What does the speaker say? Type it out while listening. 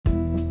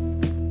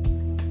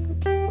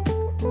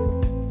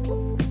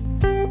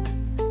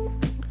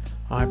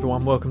Hi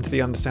everyone, welcome to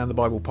the Understand the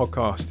Bible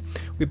podcast.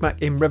 We're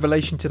back in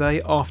Revelation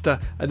today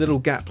after a little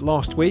gap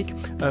last week.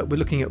 We're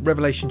looking at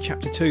Revelation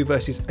chapter 2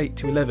 verses 8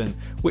 to 11,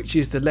 which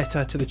is the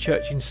letter to the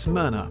church in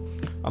Smyrna.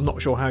 I'm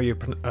not sure how you're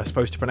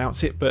supposed to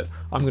pronounce it, but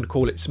I'm going to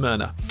call it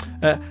Smyrna.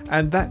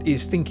 And that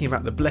is thinking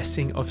about the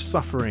blessing of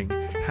suffering,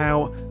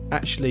 how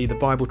actually the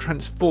Bible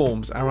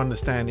transforms our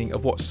understanding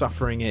of what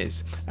suffering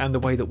is and the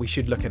way that we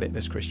should look at it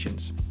as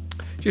Christians.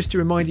 Just to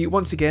remind you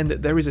once again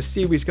that there is a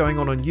series going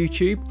on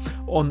YouTube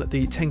on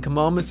the Ten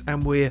Commandments,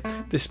 and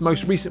this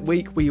most recent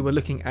week we were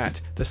looking at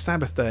the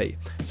Sabbath day.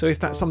 So if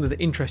that's something that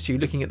interests you,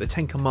 looking at the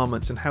Ten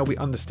Commandments and how we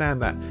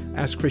understand that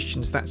as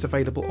Christians, that's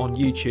available on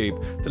YouTube.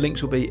 The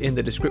links will be in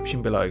the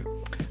description below.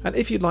 And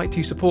if you'd like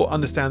to support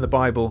Understand the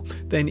Bible,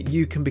 then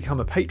you can become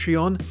a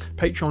Patreon,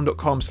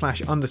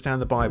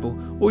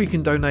 patreon.com/understandthebible, or you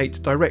can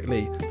donate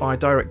directly via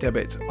direct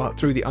debit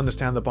through the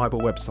Understand the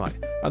Bible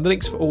website. And the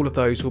links for all of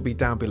those will be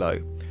down below.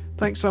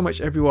 Thanks so much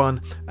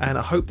everyone, and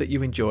I hope that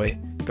you enjoy.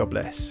 God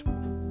bless.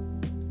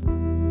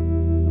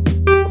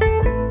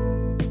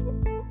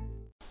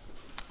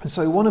 And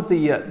so one of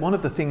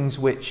the things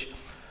which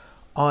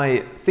I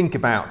think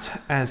about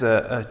as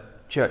a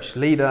church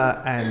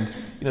leader, and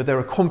there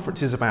are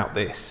conferences about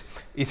this,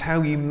 is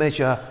how you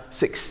measure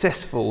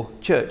successful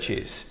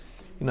churches.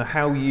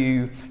 How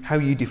you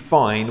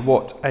define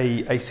what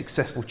a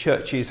successful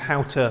church is,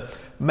 how to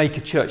make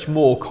a church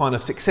more kind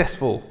of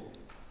successful.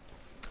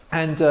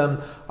 And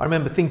I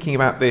remember thinking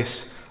about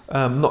this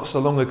not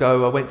so long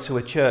ago. I went to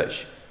a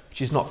church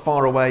which is not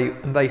far away,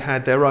 and they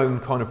had their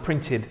own kind of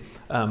printed,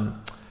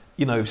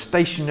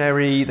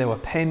 stationery. There were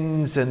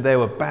pens and there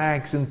were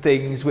bags and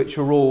things which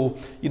were all,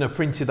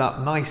 printed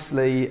up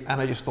nicely.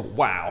 And I just thought,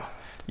 wow,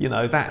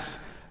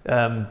 that's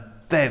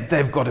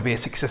they've got to be a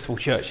successful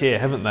church here,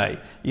 haven't they?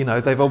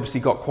 They've obviously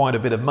got quite a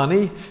bit of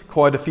money,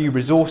 quite a few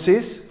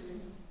resources.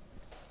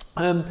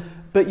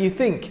 But you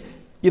think,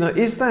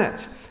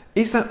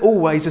 is that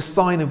always a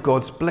sign of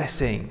God's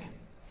blessing?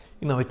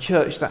 A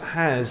church that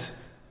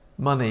has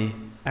money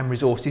and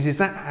resources, is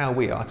that how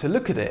we are to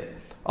look at it?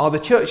 Are the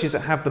churches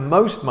that have the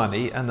most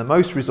money and the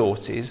most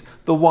resources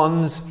the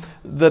ones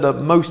that are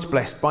most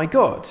blessed by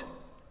God?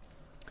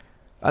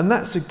 And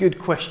that's a good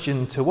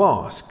question to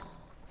ask,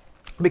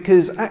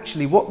 because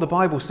actually what the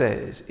Bible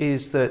says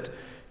is that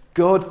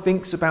God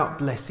thinks about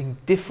blessing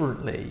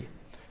differently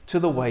to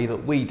the way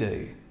that we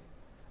do.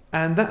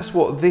 And that's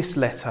what this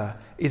letter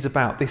is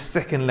about, this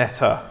second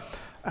letter.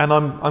 And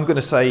I'm going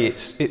to say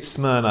it's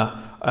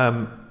Smyrna.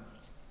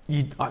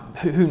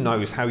 Who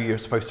knows how you're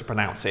supposed to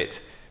pronounce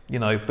it,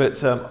 but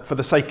for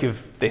the sake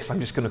of this, I'm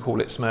just going to call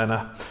it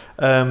Smyrna.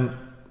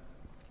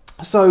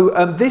 So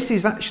this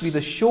is actually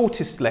the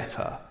shortest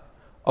letter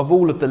of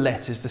all of the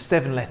letters, the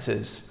 7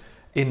 letters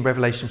in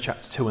Revelation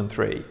chapter 2 and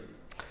 3.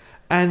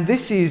 And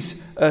this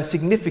is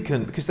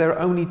significant because there are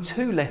only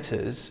 2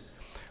 letters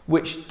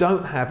which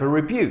don't have a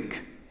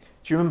rebuke.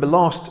 Do you remember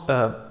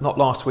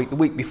the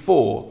week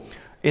before,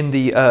 in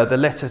the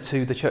letter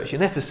to the church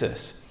in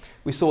Ephesus,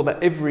 we saw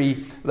that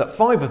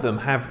 5 of them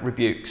have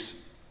rebukes.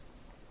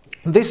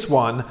 This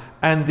one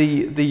and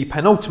the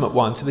penultimate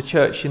one to the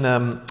church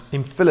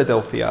in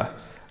Philadelphia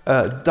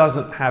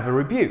doesn't have a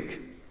rebuke.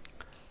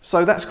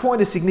 So that's quite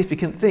a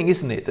significant thing,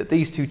 isn't it? That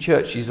these 2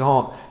 churches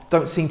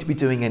don't seem to be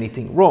doing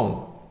anything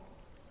wrong.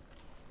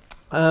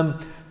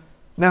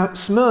 Now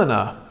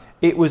Smyrna,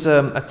 it was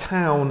a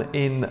town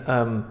in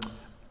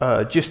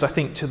just I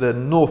think to the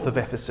north of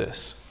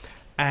Ephesus,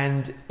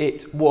 and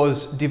it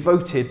was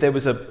devoted. There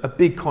was a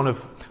big kind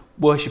of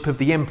worship of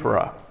the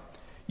emperor.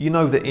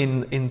 That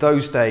in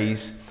those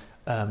days,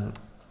 that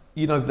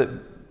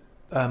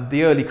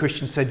the early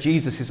Christians said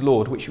Jesus is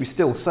Lord, which we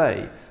still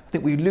say. I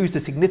think we lose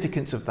the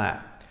significance of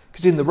that,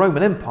 because in the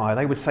Roman Empire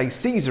they would say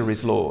Caesar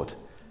is Lord,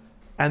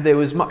 and there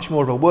was much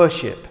more of a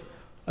worship.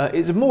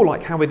 It's more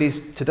like how it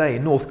is today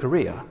in North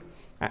Korea,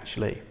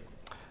 actually.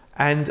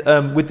 And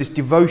with this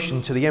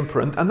devotion to the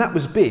emperor, and that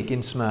was big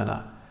in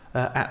Smyrna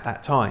at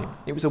that time.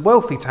 It was a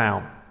wealthy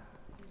town,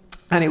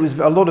 and it was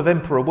a lot of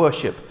emperor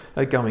worship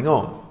going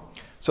on.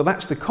 So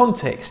that's the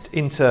context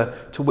to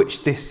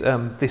which this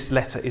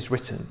letter is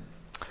written.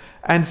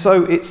 And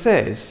so it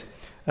says,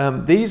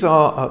 these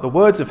are the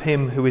words of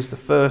him who is the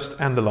first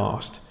and the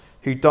last,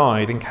 who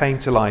died and came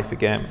to life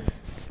again.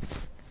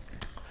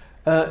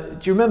 Do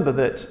you remember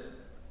that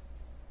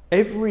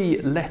every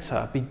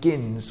letter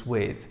begins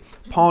with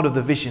part of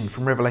the vision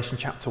from Revelation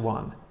chapter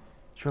 1? Do you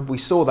remember we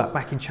saw that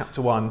back in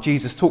chapter 1?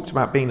 Jesus talked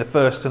about being the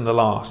first and the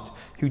last,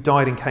 who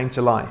died and came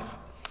to life.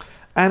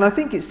 And I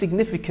think it's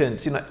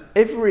significant,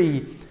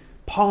 every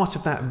part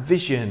of that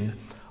vision,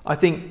 I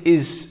think,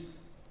 is,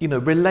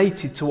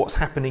 related to what's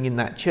happening in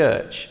that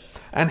church.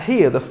 And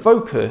here the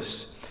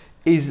focus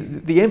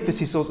is, the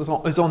emphasis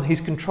is on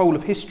his control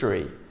of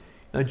history.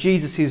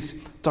 Jesus'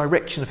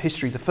 direction of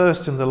history, the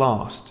first and the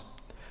last,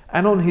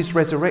 and on his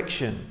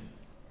resurrection.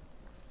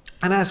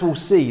 And as we'll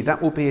see,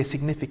 that will be a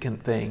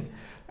significant thing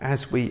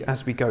as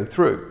we go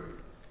through.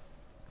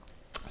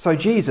 So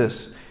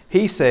Jesus,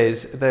 he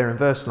says there in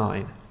verse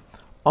 9,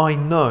 I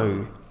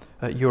know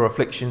your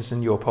afflictions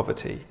and your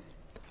poverty,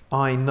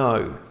 I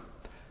know.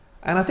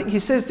 And I think he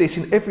says this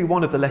in every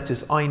one of the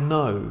letters, I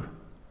know.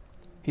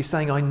 He's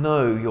saying, I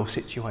know your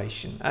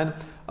situation. And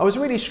I was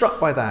really struck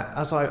by that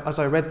as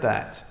I read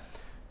that,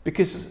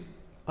 because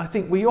I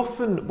think we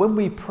often, when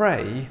we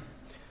pray,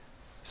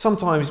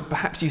 sometimes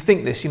perhaps you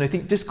think this,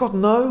 think, does God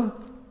know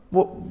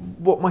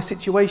what my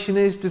situation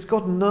is? Does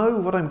God know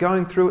what I'm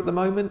going through at the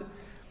moment?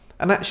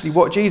 And actually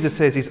what Jesus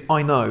says is,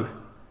 I know.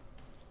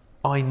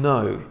 I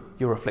know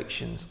your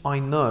afflictions. I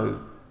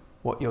know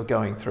what you're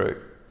going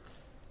through.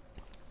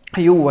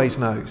 He always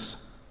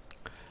knows.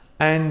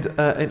 And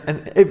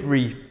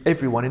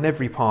everyone in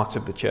every part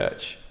of the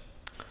church.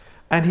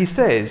 And he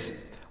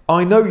says,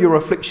 I know your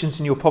afflictions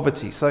and your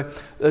poverty. So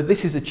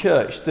this is a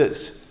church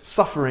that's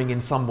suffering in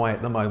some way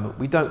at the moment.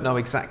 We don't know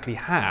exactly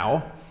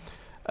how,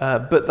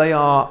 but they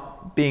are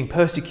being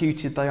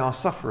persecuted, they are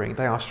suffering,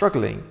 they are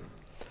struggling.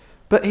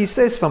 But he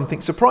says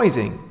something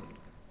surprising.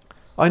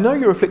 I know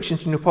your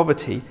afflictions and your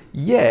poverty,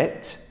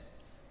 yet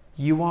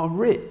you are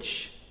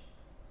rich.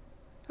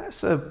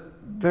 That's a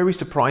very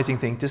surprising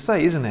thing to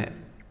say, isn't it?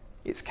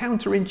 It's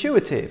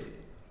counterintuitive.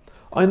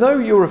 I know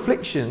your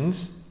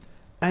afflictions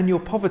and your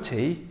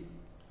poverty,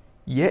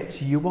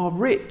 yet you are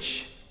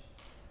rich.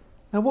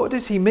 Now, what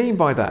does he mean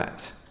by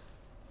that?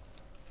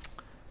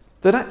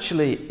 That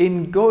actually,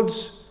 in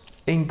God's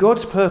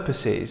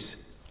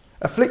purposes,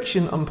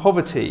 affliction and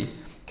poverty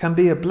can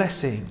be a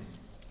blessing.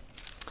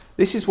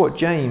 This is what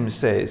James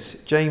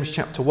says, James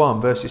chapter 1,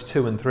 verses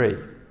 2 and 3.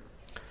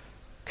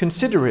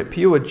 Consider it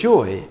pure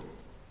joy,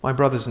 my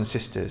brothers and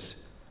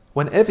sisters,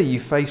 whenever you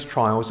face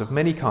trials of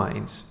many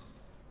kinds,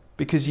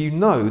 because you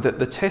know that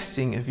the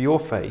testing of your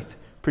faith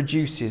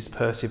produces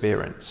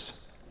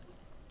perseverance.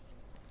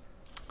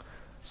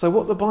 So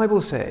what the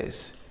Bible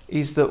says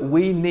is that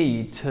we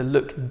need to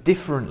look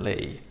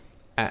differently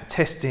at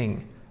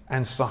testing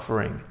and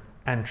suffering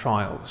and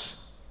trials.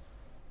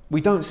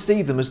 We don't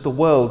see them as the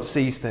world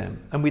sees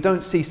them, and we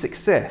don't see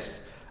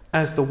success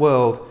as the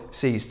world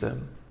sees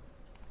them.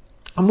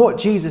 And what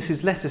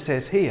Jesus' letter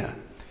says here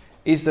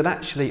is that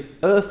actually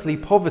earthly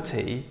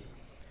poverty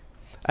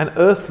and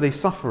earthly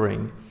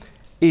suffering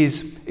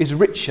is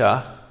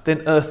richer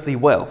than earthly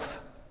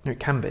wealth. It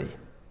can be.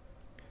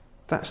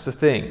 That's the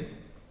thing.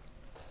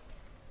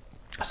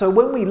 So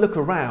when we look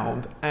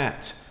around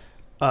at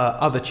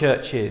other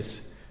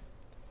churches,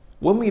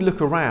 when we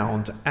look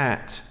around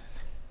at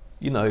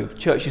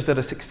churches that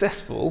are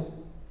successful,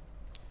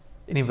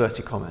 in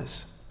inverted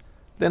commas,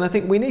 then I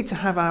think we need to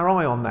have our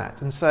eye on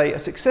that and say a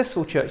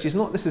successful church is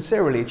not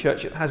necessarily a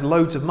church that has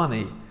loads of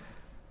money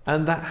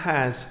and that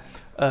has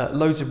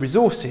loads of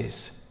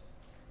resources,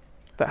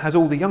 that has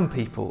all the young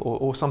people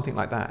or something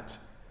like that.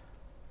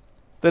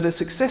 That a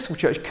successful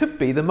church could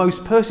be the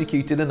most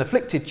persecuted and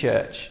afflicted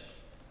church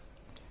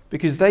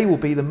because they will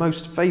be the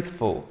most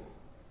faithful.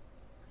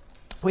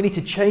 We need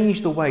to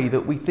change the way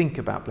that we think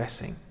about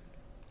blessing.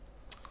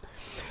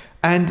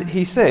 And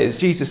he says,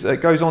 Jesus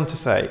goes on to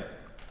say,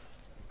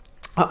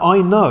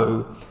 I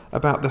know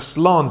about the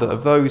slander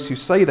of those who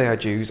say they are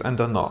Jews and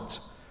are not,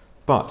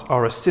 but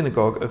are a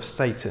synagogue of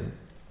Satan.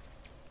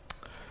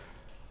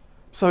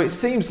 So it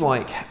seems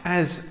like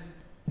as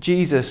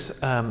Jesus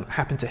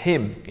happened to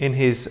him in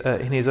his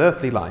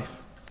earthly life,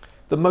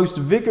 the most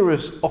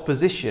vigorous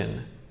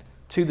opposition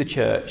to the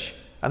church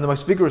and the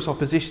most vigorous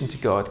opposition to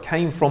God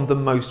came from the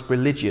most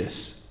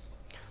religious,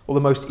 or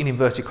the most, in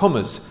inverted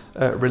commas,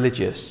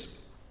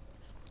 religious.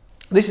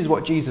 This is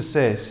what Jesus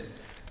says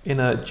in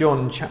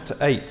John chapter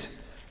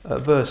 8,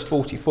 verse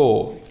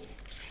 44.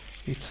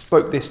 He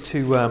spoke this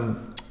to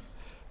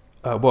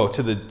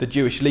the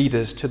Jewish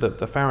leaders, to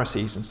the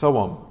Pharisees and so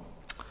on.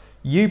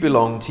 You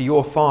belong to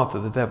your father,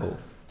 the devil,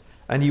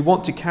 and you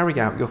want to carry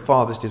out your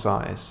father's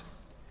desires.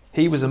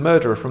 He was a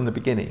murderer from the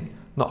beginning,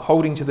 not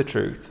holding to the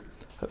truth,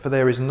 for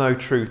there is no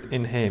truth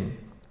in him.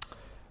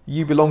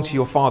 You belong to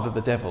your father,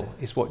 the devil,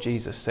 is what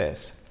Jesus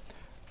says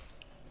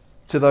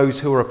to those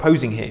who are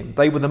opposing him.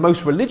 They were the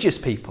most religious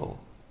people,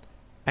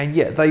 and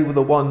yet they were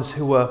the ones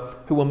who were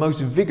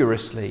most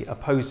vigorously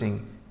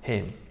opposing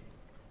him.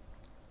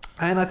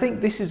 And I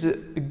think this is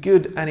a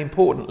good and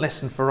important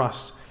lesson for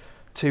us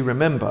to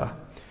remember,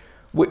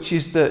 which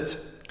is that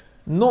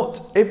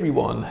not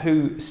everyone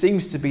who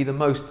seems to be the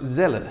most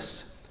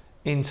zealous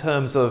in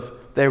terms of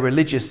their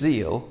religious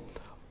zeal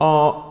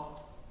are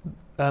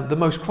the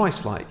most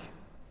Christ-like.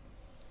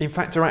 In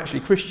fact, are actually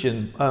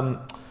Christian.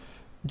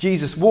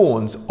 Jesus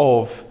warns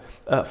of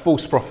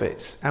false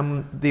prophets,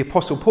 and the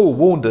Apostle Paul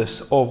warned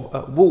us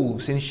of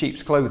wolves in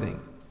sheep's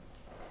clothing.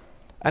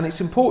 And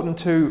it's important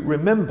to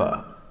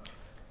remember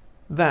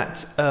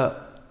that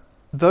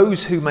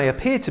those who may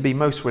appear to be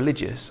most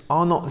religious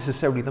are not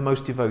necessarily the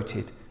most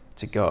devoted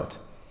to God.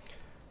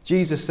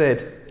 Jesus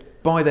said,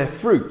 by their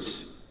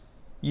fruits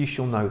you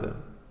shall know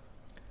them.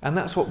 And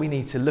that's what we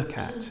need to look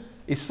at.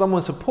 Is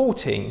someone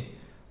supporting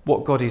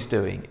what God is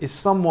doing? Is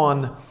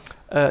someone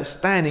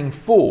standing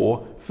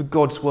for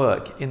God's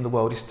work in the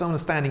world? Is someone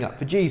standing up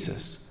for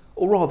Jesus?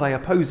 Or are they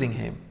opposing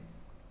him?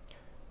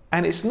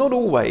 And it's not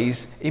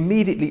always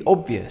immediately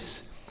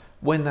obvious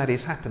when that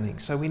is happening.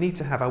 So we need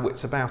to have our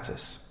wits about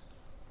us.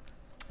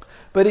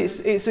 But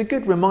it's a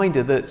good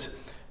reminder that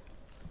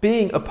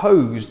being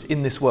opposed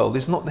in this world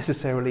is not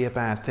necessarily a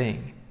bad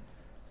thing.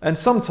 And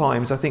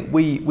sometimes I think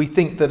we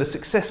think that a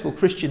successful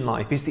Christian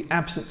life is the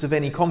absence of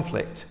any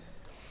conflict.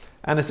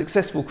 And a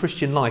successful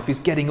Christian life is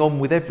getting on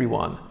with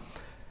everyone.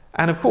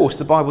 And of course,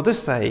 the Bible does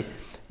say,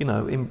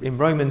 in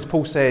Romans,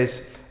 Paul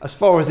says, as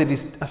far as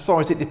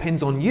it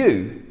depends on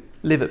you,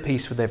 live at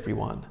peace with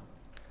everyone.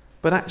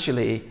 But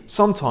actually,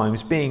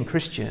 sometimes being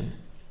Christian,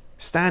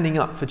 standing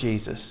up for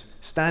Jesus,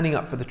 standing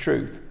up for the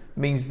truth,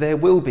 means there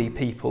will be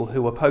people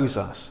who oppose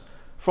us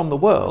from the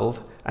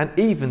world and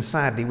even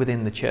sadly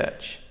within the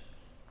church.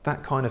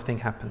 That kind of thing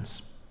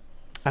happens.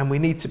 And we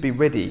need to be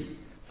ready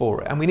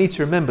for it. And we need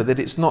to remember that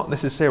it's not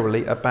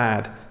necessarily a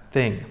bad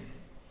thing.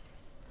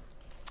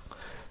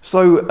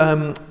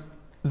 So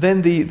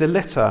then the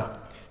letter,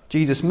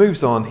 Jesus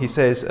moves on. He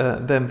says,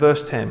 then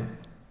verse 10,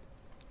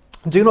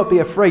 do not be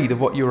afraid of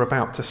what you're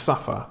about to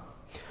suffer.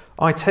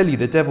 I tell you,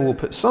 the devil will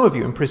put some of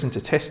you in prison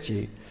to test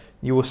you.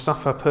 You will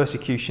suffer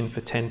persecution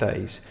for 10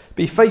 days.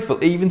 Be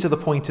faithful even to the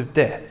point of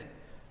death,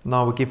 and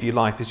I will give you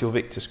life as your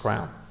victor's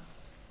crown.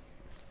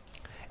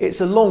 It's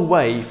a long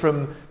way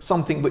from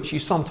something which you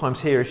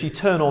sometimes hear. If you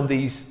turn on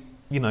these,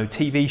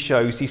 TV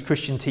shows, these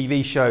Christian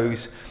TV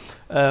shows,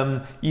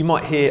 you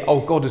might hear,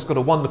 oh, God has got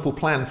a wonderful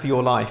plan for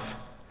your life.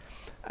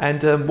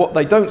 And what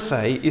they don't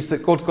say is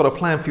that God's got a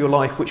plan for your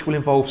life which will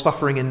involve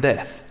suffering and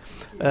death.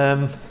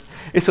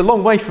 It's a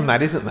long way from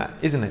that,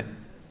 isn't it?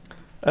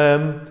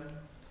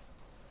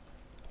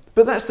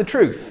 But that's the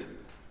truth.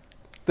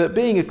 That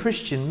being a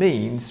Christian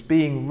means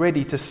being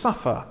ready to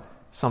suffer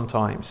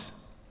sometimes.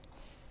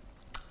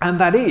 And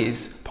that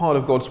is part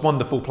of God's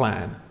wonderful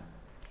plan.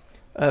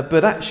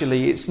 But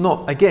actually, it's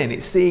not, again,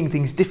 it's seeing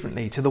things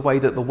differently to the way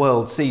that the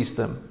world sees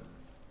them.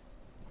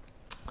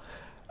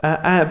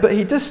 But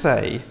he does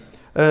say,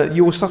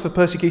 you will suffer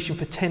persecution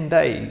for 10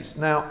 days.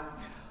 Now,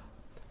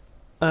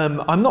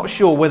 I'm not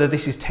sure whether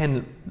this is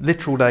 10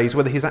 literal days,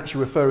 whether he's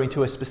actually referring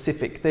to a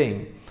specific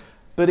thing.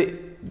 But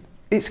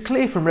it's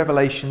clear from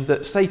Revelation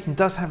that Satan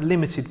does have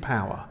limited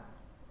power.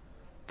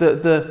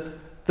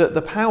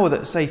 The power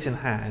that Satan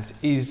has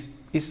is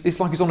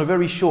like he's on a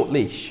very short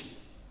leash.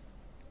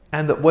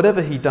 And that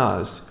whatever he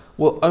does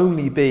will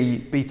only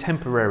be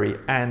temporary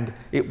and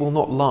it will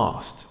not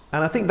last.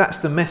 And I think that's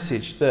the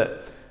message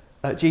that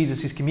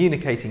Jesus is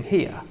communicating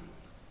here.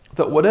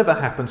 That whatever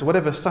happens,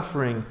 whatever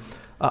suffering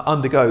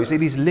undergoes,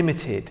 it is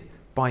limited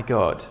by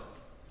God.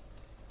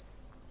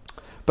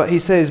 But he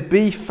says,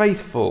 be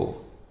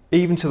faithful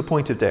even to the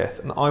point of death,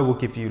 and I will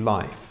give you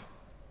life.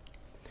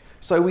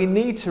 So we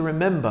need to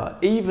remember,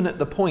 even at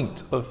the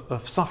point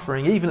of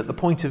suffering, even at the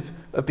point of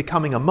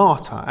becoming a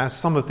martyr, as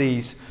some of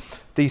these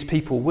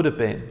people would have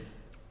been,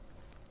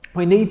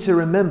 we need to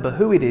remember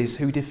who it is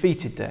who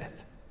defeated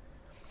death.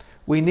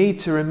 We need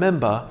to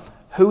remember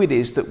who it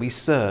is that we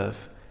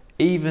serve,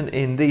 even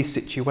in these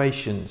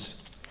situations.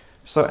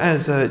 So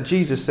as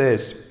Jesus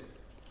says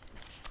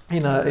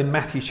in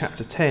Matthew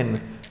chapter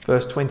 10,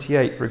 verse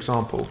 28, for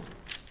example,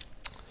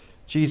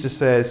 Jesus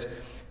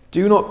says,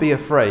 do not be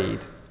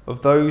afraid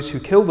of those who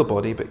kill the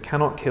body but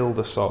cannot kill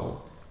the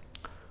soul.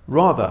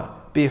 Rather,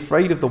 be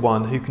afraid of the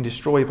one who can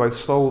destroy both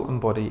soul and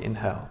body in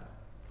hell.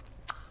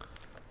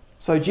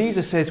 So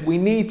Jesus says we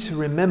need to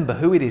remember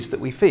who it is that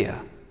we fear.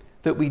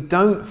 That we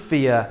don't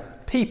fear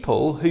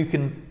people who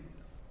can,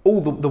 all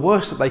the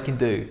worst that they can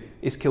do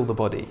is kill the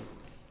body.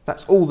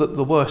 That's all that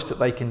the worst that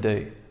they can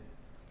do.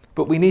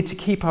 But we need to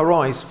keep our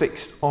eyes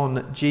fixed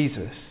on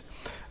Jesus.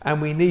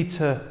 And we need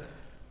to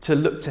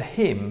look to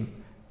him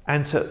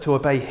and to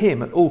obey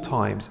him at all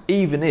times,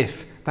 even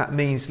if that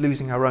means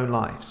losing our own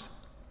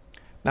lives.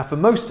 Now, for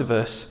most of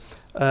us,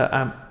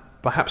 and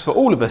perhaps for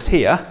all of us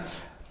here,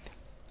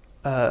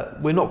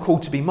 we're not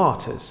called to be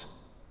martyrs.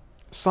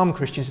 Some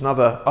Christians in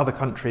other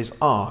countries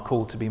are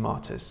called to be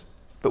martyrs.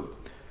 But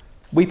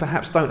we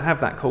perhaps don't have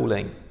that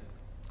calling.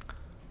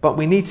 But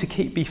we need to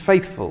be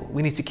faithful.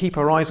 We need to keep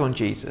our eyes on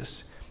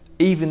Jesus,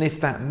 even if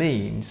that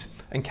means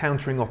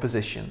encountering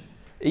opposition,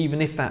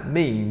 even if that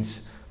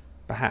means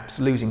perhaps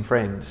losing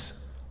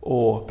friends,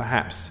 or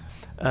perhaps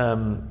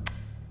I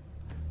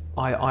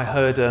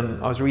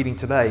was reading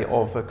today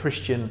of a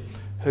Christian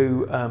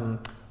who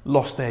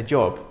lost their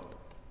job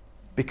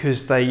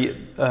because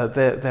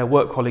their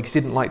work colleagues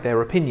didn't like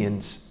their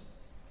opinions.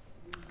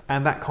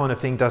 And that kind of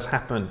thing does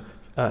happen,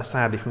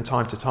 sadly, from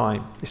time to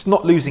time. It's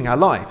not losing our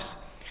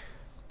lives,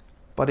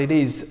 but it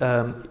is,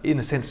 in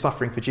a sense,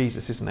 suffering for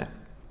Jesus, isn't it?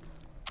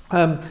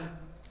 And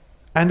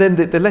then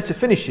the letter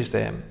finishes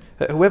there.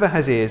 Whoever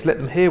has ears, let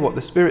them hear what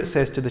the Spirit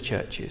says to the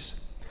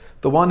churches.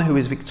 The one who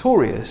is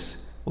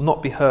victorious will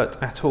not be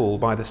hurt at all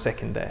by the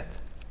second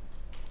death.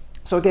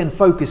 So again,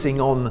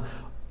 focusing on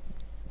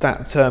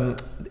that,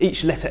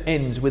 each letter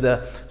ends with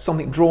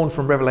something drawn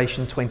from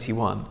Revelation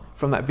 21,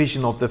 from that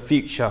vision of the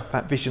future,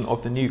 that vision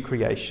of the new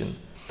creation.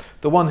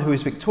 The one who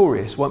is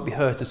victorious won't be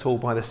hurt at all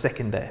by the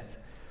second death.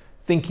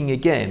 Thinking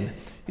again,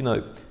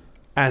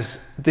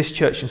 as this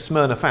church in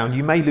Smyrna found,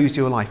 you may lose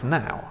your life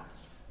now,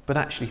 but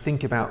actually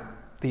think about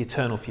the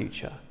eternal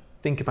future.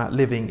 Think about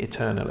living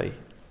eternally.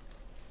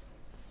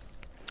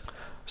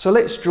 So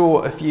let's draw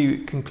a few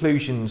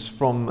conclusions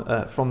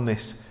from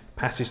this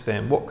passage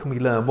then. What can we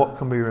learn? What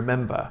can we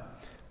remember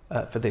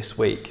for this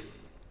week?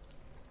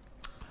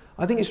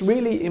 I think it's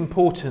really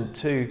important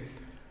to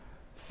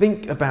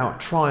think about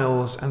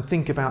trials and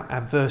think about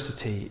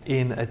adversity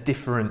in a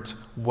different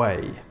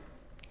way.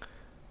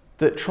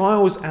 That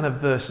trials and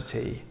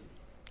adversity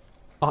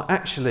are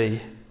actually,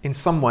 in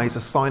some ways,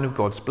 a sign of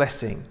God's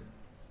blessing.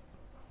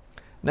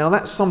 Now,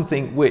 that's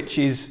something which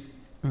is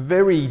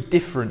very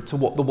different to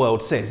what the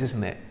world says,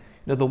 isn't it?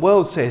 You know, the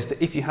world says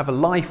that if you have a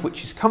life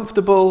which is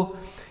comfortable,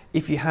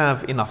 if you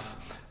have enough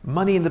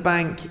money in the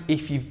bank,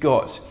 if you've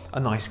got a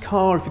nice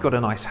car, if you've got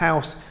a nice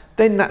house,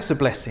 then that's a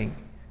blessing.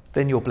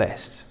 Then you're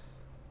blessed.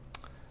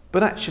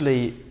 But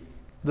actually,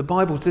 the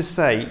Bible does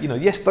say,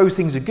 yes, those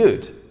things are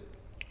good,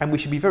 and we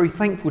should be very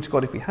thankful to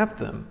God if we have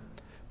them.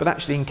 But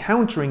actually,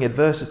 encountering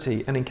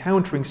adversity and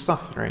encountering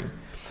suffering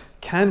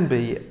can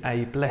be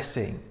a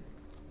blessing.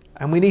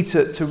 And we need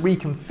to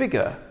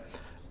reconfigure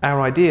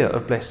our idea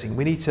of blessing.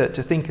 We need to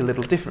think a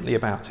little differently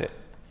about it.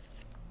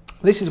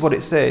 This is what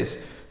it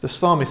says. The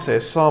psalmist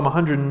says, Psalm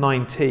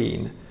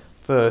 119,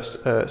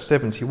 verse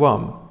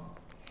 71.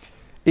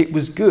 It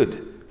was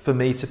good for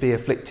me to be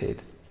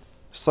afflicted,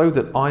 so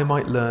that I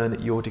might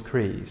learn your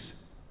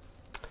decrees.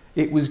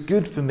 It was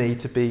good for me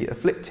to be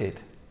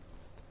afflicted.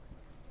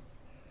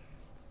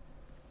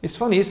 It's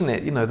funny, isn't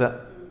it,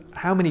 that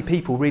how many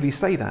people really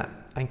say that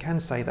and can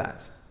say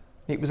that.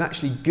 It was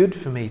actually good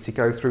for me to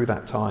go through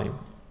that time.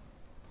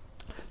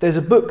 There's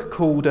a book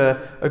called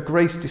A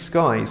Grace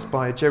Disguised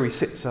by Jerry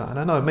Sitzer, and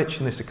I know I've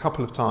mentioned this a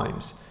couple of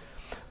times,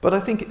 but I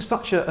think it's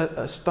such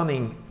a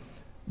stunning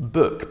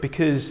book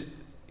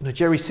because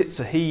Jerry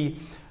Sitzer,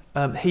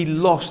 he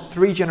lost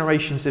 3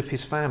 generations of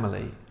his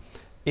family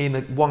in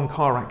one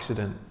car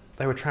accident.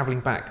 They were travelling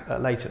back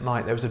late at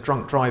night. There was a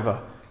drunk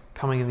driver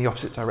coming in the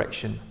opposite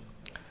direction,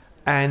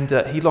 and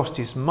he lost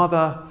his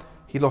mother,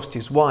 he lost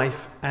his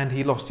wife, and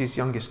he lost his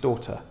youngest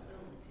daughter,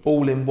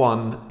 all in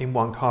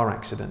one car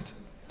accident.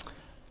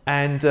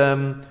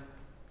 And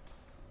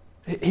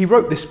he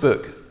wrote this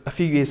book a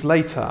few years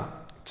later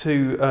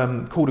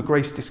called A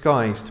Grace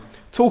Disguised,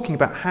 talking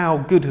about how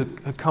good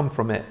had come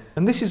from it.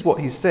 And this is what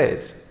he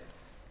said.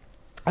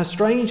 As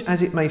strange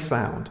as it may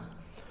sound,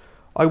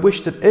 I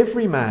wish that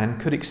every man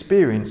could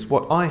experience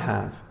what I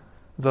have,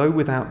 though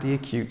without the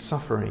acute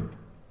suffering.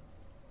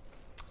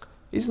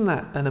 Isn't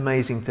that an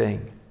amazing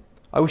thing?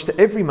 I wish that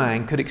every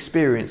man could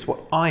experience what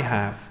I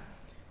have,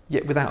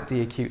 yet without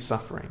the acute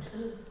suffering.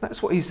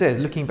 That's what he says,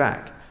 looking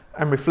back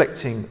and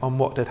reflecting on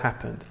what had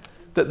happened.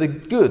 That the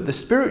good, the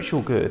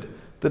spiritual good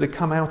that had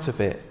come out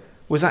of it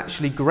was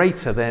actually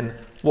greater than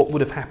what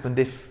would have happened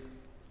if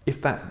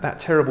that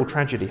terrible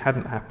tragedy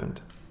hadn't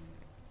happened.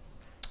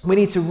 We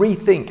need to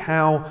rethink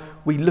how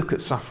we look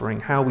at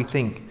suffering, how we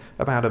think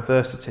about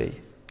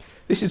adversity.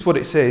 This is what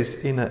it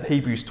says in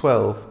Hebrews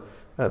 12,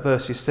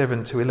 verses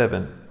 7 to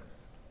 11.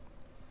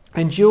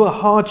 Endure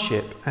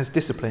hardship as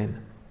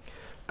discipline.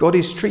 God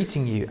is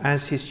treating you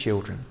as his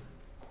children.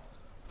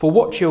 For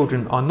what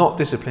children are not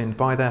disciplined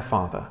by their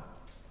father?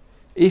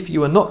 If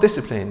you are not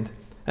disciplined,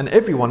 and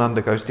everyone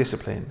undergoes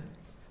discipline,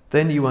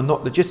 then you are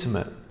not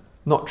legitimate,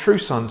 not true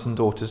sons and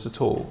daughters at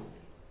all.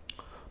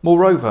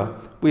 Moreover,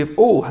 we have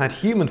all had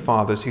human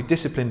fathers who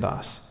disciplined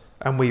us,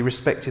 and we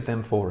respected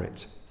them for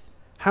it.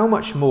 How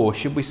much more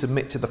should we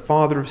submit to the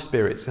Father of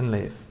spirits and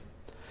live?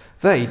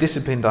 They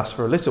disciplined us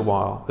for a little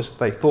while as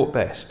they thought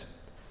best,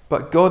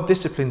 but God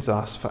disciplines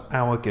us for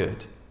our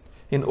good,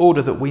 in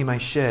order that we may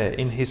share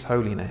in his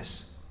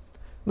holiness.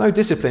 No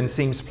discipline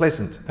seems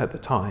pleasant at the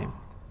time,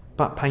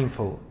 but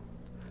painful.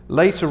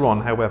 Later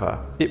on,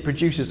 however, it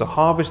produces a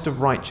harvest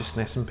of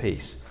righteousness and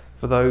peace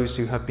for those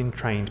who have been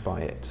trained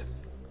by it.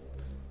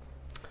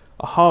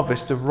 A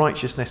harvest of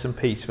righteousness and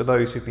peace for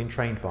those who've been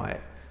trained by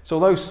it. So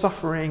although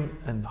suffering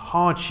and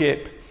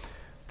hardship,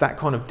 that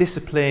kind of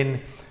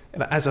discipline,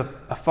 as a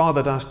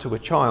father does to a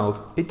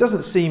child, it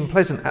doesn't seem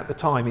pleasant at the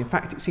time. In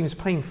fact, it seems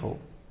painful.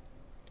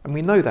 And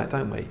we know that,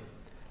 don't we?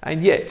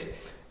 And yet,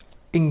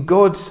 in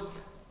God's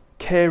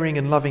caring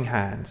and loving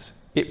hands,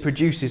 it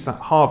produces that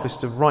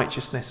harvest of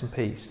righteousness and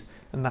peace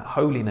and that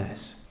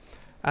holiness.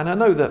 And I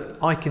know that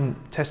I can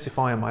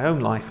testify in my own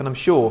life, and I'm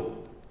sure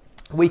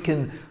we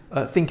can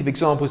think of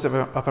examples of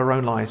our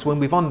own lives when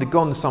we've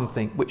undergone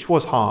something which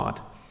was hard,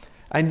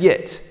 and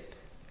yet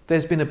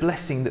there's been a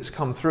blessing that's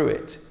come through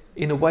it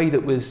in a way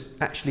that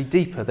was actually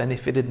deeper than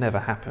if it had never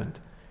happened.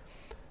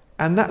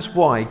 And that's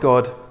why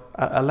God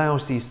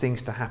allows these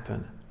things to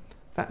happen.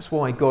 That's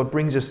why God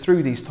brings us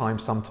through these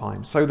times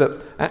sometimes, so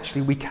that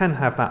actually we can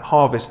have that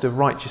harvest of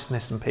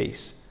righteousness and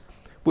peace,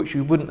 which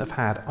we wouldn't have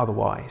had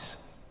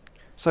otherwise.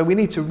 So we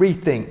need to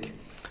rethink.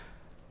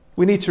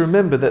 We need to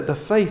remember that the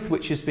faith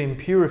which has been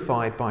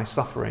purified by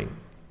suffering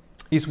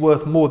is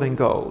worth more than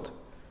gold,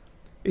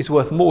 is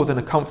worth more than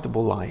a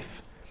comfortable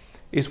life,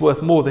 is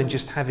worth more than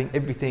just having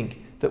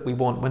everything that we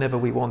want whenever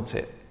we want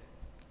it.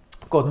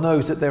 God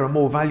knows that there are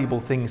more valuable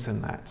things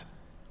than that.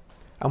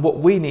 And what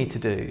we need to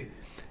do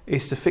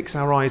is to fix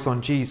our eyes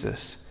on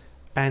Jesus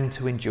and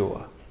to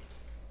endure.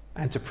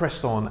 and to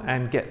press on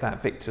and get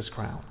that victor's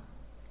crown.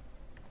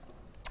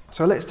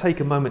 So let's take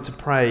a moment to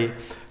pray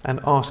and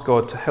ask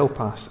God to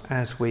help us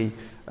as we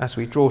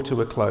draw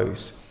to a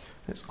close.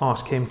 Let's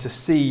ask him to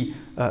see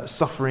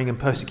suffering and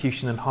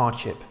persecution and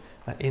hardship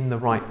in the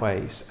right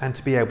ways and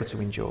to be able to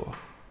endure.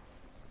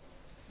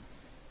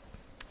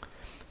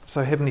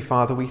 So Heavenly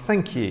Father, we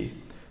thank you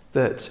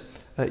that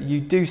you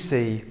do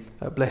see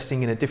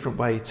blessing in a different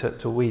way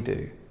to we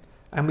do.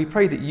 And we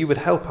pray that you would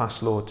help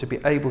us, Lord, to be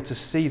able to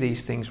see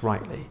these things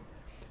rightly,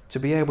 to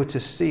be able to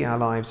see our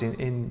lives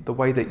in the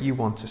way that you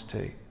want us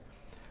to,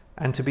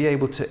 and to be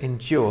able to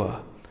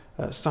endure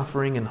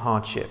suffering and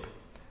hardship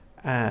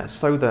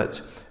so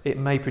that it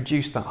may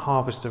produce that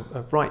harvest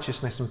of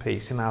righteousness and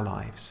peace in our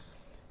lives.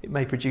 It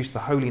may produce the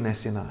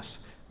holiness in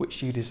us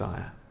which you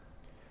desire.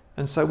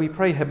 And so we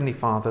pray, Heavenly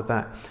Father,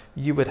 that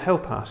you would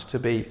help us to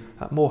be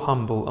more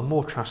humble and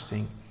more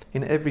trusting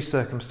in every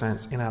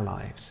circumstance in our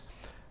lives.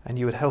 And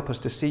you would help us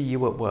to see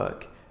you at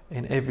work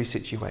in every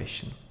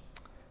situation.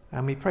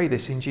 And we pray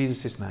this in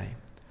Jesus' name.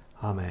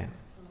 Amen.